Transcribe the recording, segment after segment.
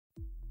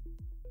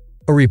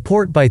A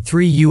report by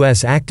 3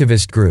 U.S.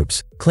 activist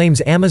groups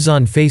claims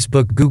Amazon,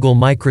 Facebook, Google,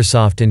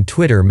 Microsoft, and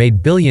Twitter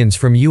made billions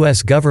from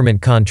U.S.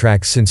 government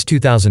contracts since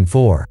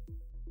 2004.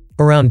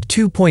 Around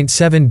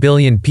 2.7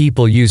 billion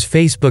people use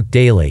Facebook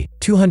daily,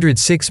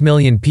 206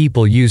 million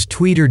people use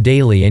Twitter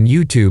daily, and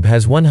YouTube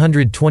has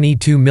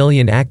 122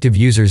 million active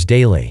users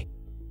daily.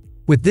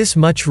 With this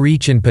much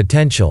reach and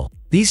potential,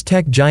 these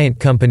tech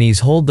giant companies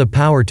hold the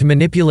power to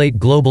manipulate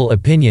global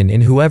opinion in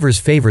whoever's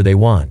favor they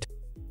want.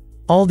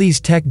 All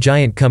these tech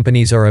giant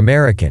companies are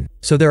American,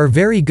 so there are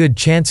very good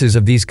chances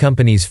of these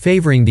companies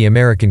favoring the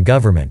American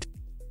government.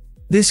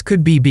 This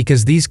could be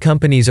because these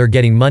companies are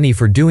getting money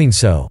for doing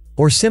so,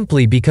 or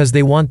simply because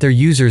they want their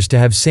users to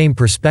have same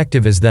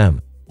perspective as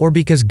them, or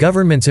because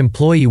government's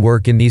employee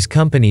work in these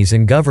companies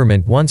and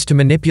government wants to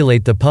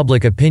manipulate the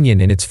public opinion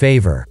in its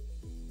favor.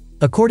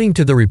 According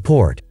to the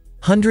report,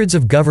 hundreds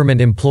of government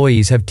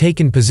employees have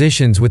taken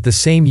positions with the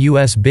same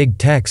U.S. big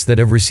techs that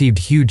have received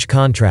huge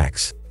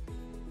contracts.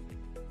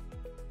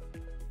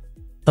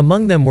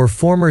 Among them were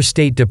former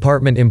State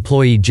Department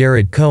employee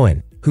Jared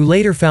Cohen, who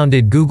later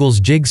founded Google's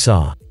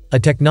Jigsaw, a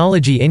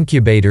technology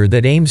incubator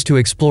that aims to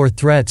explore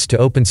threats to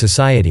open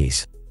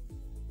societies.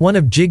 One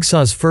of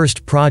Jigsaw's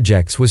first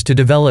projects was to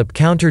develop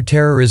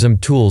counter-terrorism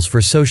tools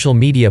for social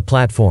media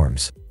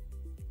platforms.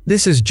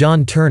 This is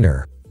John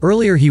Turner.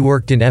 Earlier he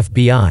worked in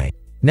FBI.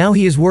 Now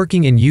he is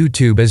working in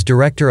YouTube as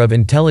Director of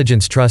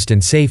Intelligence Trust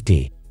and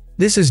Safety.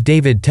 This is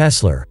David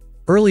Tesler.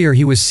 Earlier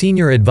he was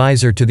Senior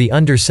Advisor to the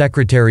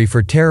Undersecretary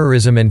for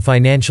Terrorism and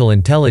Financial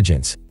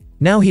Intelligence.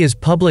 Now he is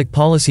Public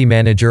Policy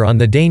Manager on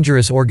the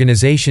Dangerous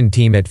Organization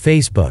team at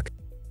Facebook.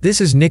 This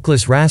is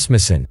Nicholas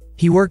Rasmussen.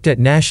 He worked at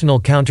National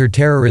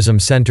Counter-Terrorism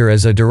Center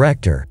as a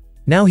director.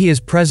 Now he is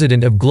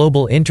President of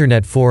Global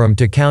Internet Forum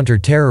to Counter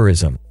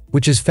Terrorism,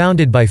 which is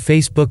founded by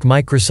Facebook,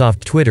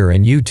 Microsoft, Twitter,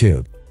 and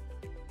YouTube.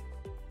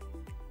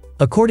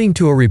 According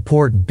to a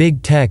report,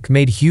 Big Tech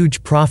made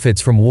huge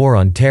profits from war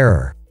on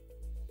terror.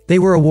 They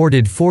were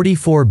awarded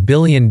 $44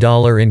 billion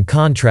in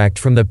contract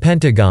from the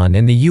Pentagon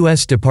and the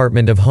U.S.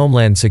 Department of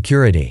Homeland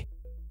Security.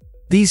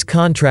 These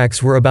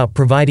contracts were about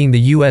providing the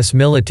U.S.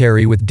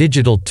 military with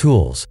digital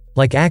tools,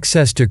 like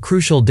access to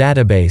crucial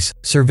database,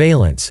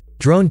 surveillance,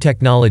 drone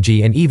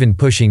technology, and even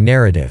pushing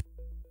narrative.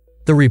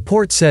 The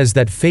report says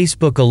that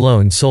Facebook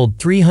alone sold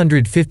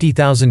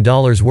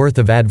 $350,000 worth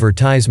of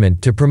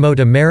advertisement to promote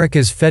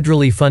America's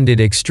federally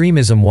funded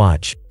Extremism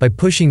Watch, by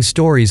pushing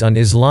stories on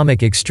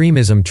Islamic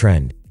extremism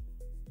trend.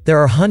 There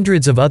are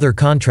hundreds of other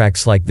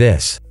contracts like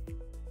this.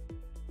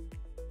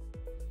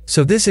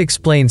 So this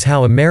explains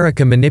how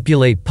America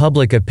manipulate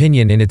public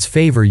opinion in its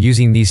favor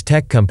using these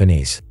tech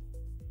companies.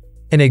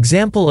 An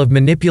example of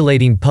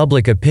manipulating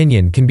public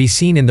opinion can be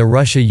seen in the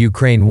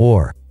Russia-Ukraine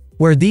war,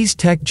 where these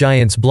tech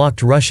giants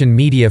blocked Russian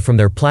media from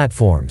their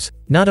platforms,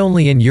 not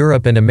only in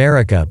Europe and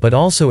America but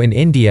also in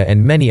India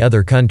and many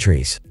other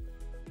countries.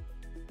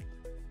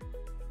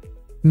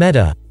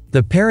 Meta,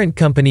 the parent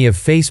company of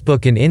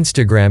Facebook and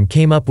Instagram,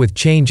 came up with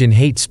change in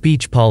hate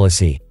speech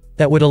policy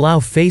that would allow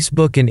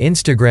Facebook and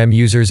Instagram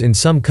users in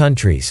some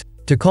countries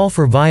to call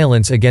for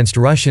violence against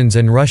Russians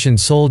and Russian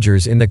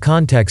soldiers in the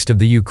context of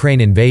the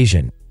Ukraine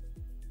invasion.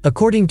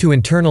 According to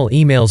internal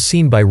emails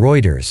seen by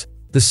Reuters,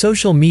 the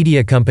social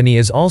media company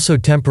is also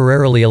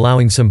temporarily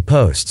allowing some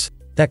posts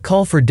that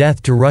call for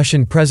death to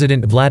Russian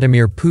President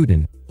Vladimir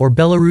Putin or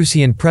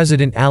Belarusian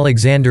President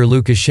Alexander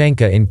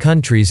Lukashenko in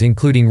countries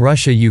including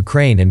Russia,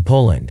 Ukraine, and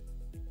Poland.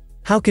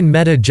 How can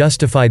Meta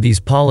justify these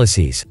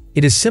policies?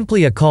 It is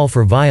simply a call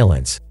for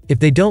violence. If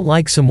they don't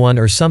like someone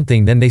or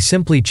something, then they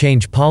simply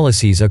change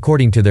policies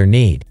according to their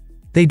need.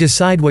 They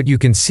decide what you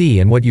can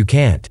see and what you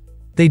can't.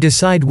 They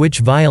decide which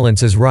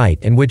violence is right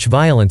and which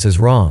violence is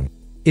wrong.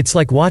 It's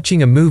like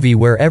watching a movie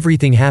where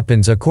everything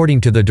happens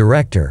according to the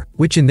director,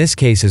 which in this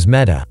case is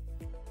Meta.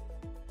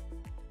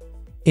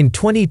 In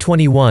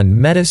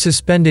 2021, Meta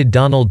suspended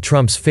Donald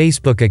Trump's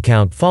Facebook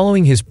account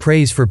following his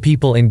praise for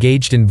people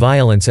engaged in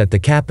violence at the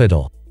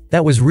Capitol.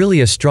 That was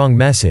really a strong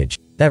message,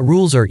 that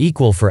rules are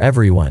equal for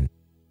everyone.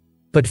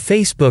 But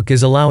Facebook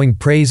is allowing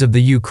praise of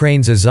the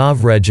Ukraine's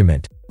Azov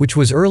Regiment, which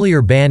was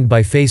earlier banned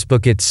by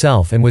Facebook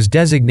itself and was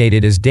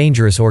designated as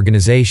dangerous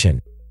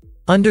organization.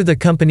 Under the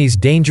company's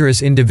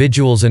Dangerous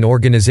Individuals and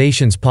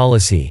Organizations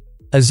policy,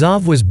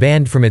 Azov was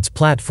banned from its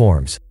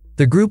platforms.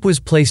 The group was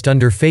placed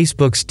under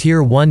Facebook's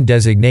Tier 1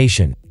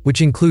 designation,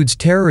 which includes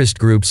terrorist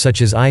groups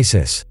such as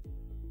ISIS.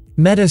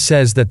 Meta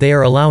says that they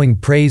are allowing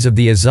praise of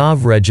the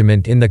Azov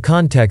Regiment in the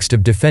context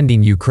of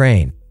defending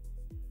Ukraine.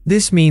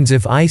 This means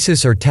if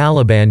ISIS or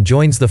Taliban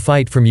joins the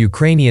fight from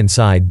Ukrainian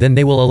side, then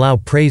they will allow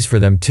praise for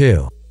them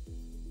too.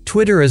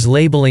 Twitter is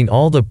labeling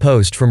all the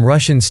posts from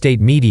Russian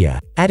state media,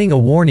 adding a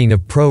warning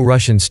of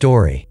pro-Russian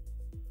story.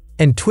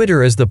 And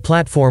Twitter is the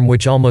platform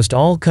which almost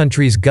all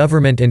countries'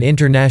 government and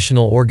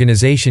international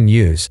organization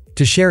use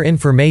to share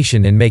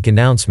information and make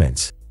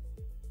announcements.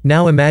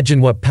 Now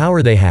imagine what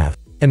power they have,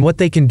 and what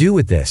they can do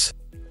with this.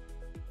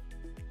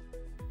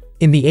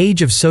 In the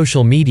age of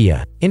social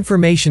media,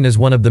 information is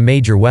one of the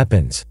major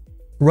weapons.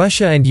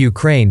 Russia and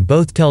Ukraine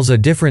both tells a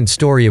different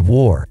story of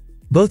war.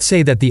 Both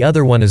say that the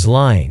other one is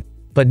lying.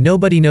 But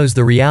nobody knows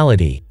the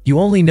reality, you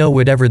only know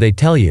whatever they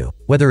tell you,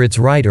 whether it's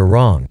right or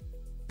wrong.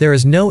 There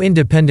is no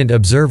independent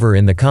observer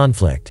in the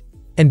conflict.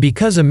 And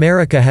because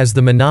America has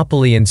the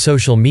monopoly in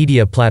social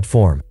media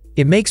platform,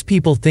 it makes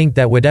people think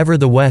that whatever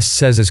the West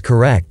says is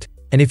correct,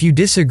 and if you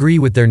disagree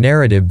with their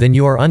narrative then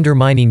you are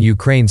undermining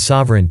Ukraine's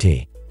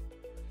sovereignty.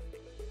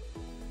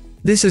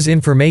 This is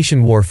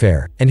information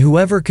warfare, and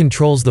whoever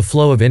controls the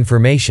flow of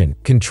information,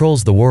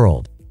 controls the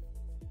world.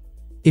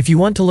 If you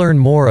want to learn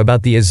more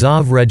about the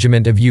Azov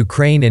Regiment of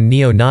Ukraine and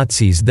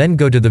neo-Nazis, then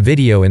go to the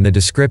video in the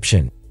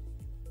description.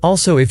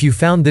 Also, if you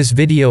found this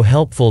video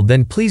helpful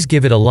then please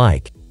give it a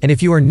like, and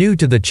if you are new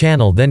to the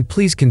channel then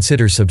please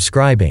consider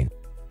subscribing.